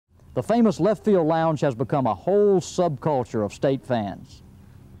the famous Left Field Lounge has become a whole subculture of state fans.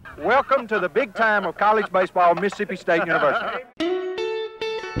 Welcome to the big time of college baseball, Mississippi State University.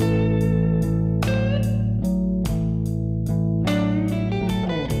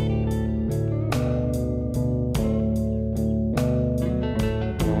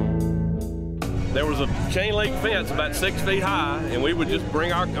 There was a chain link fence about 6 feet high, and we would just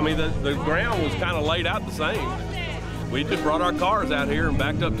bring our, the ground was kind of laid out the same. We just brought our cars out here and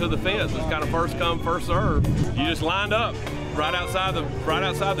backed up to the fence. It's kind of first come, first serve. You just lined up right outside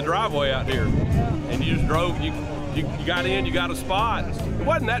the driveway out here, and you just drove. You got in, you got a spot. It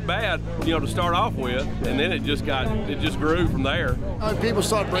wasn't that bad, to start off with, and then it just grew from there. People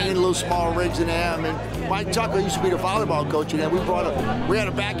started bringing little small rigs in there. Mike Tucker used to be the volleyball coach, and we had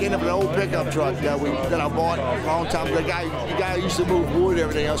a back end of an old pickup truck that I bought a long time ago. The guy used to move wood and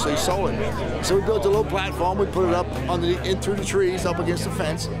everything else, so he sold it. So we built a little platform. We put it up in through the trees, up against the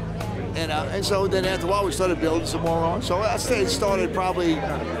fence, and so then after a while we started building some more on. So I'd say it started probably,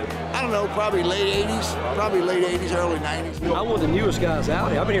 I don't know, probably late 80s, early 90s. I'm one of the newest guys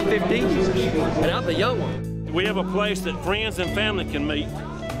out here. I've been here 15 years, and I'm the young one. We have a place that friends and family can meet.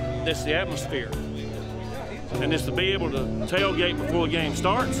 That's the atmosphere. And it's to be able to tailgate before the game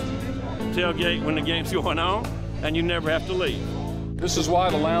starts, tailgate when the game's going on, and you never have to leave. This is why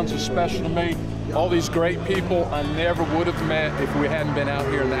the lounge is special to me. All these great people I never would have met if we hadn't been out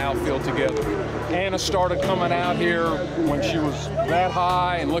here in the outfield together. Anna started coming out here when she was that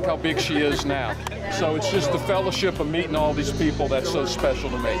high, and look how big she is now. So it's just the fellowship of meeting all these people that's so special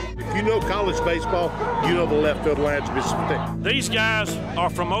to me. If you know college baseball, you know the Left Field Lounge of Mississippi. These guys are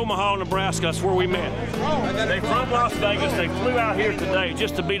from Omaha, Nebraska. That's where we met. They're from Las Vegas. They flew out here today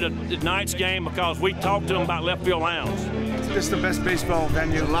just to be tonight's game because we talked to them about Left Field Lounge. It's the best baseball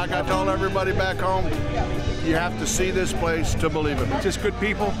venue. Like I told everybody back home, you have to see this place to believe it. It's just good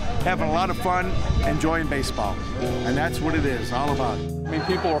people having a lot of fun, enjoying baseball. And that's what it is all about.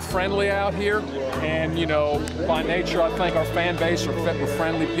 People are friendly out here, and by nature, I think our fan base are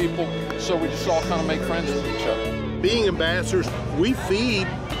friendly people, so we just all kind of make friends with each other. Being ambassadors, we feed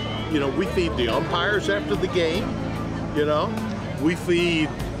the umpires after the game, we feed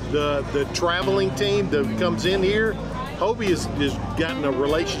the traveling team that comes in here. Hobie has gotten a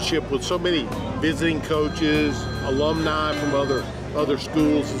relationship with so many visiting coaches, alumni from other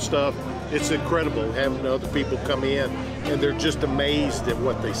schools and stuff. It's incredible having other people come in, and they're just amazed at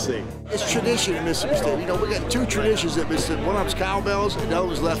what they see. It's tradition in Mississippi State. We got two traditions at Mississippi. One of them's cowbells, and the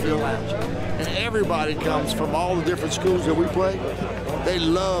other is Left Field Lounge. And everybody comes from all the different schools that we play. They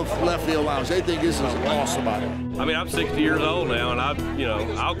love Left Field Lounge. They think this is awesome about it. I'm 60 years old now, and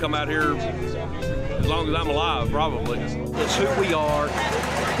I'll come out here as long as I'm alive, probably. It's who we are.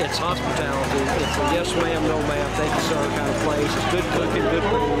 It's hospitality. It's a yes ma'am, no ma'am, thank you sir kind of place. It's good cooking, good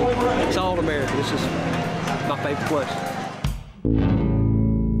food. It's all American. This is my favorite place.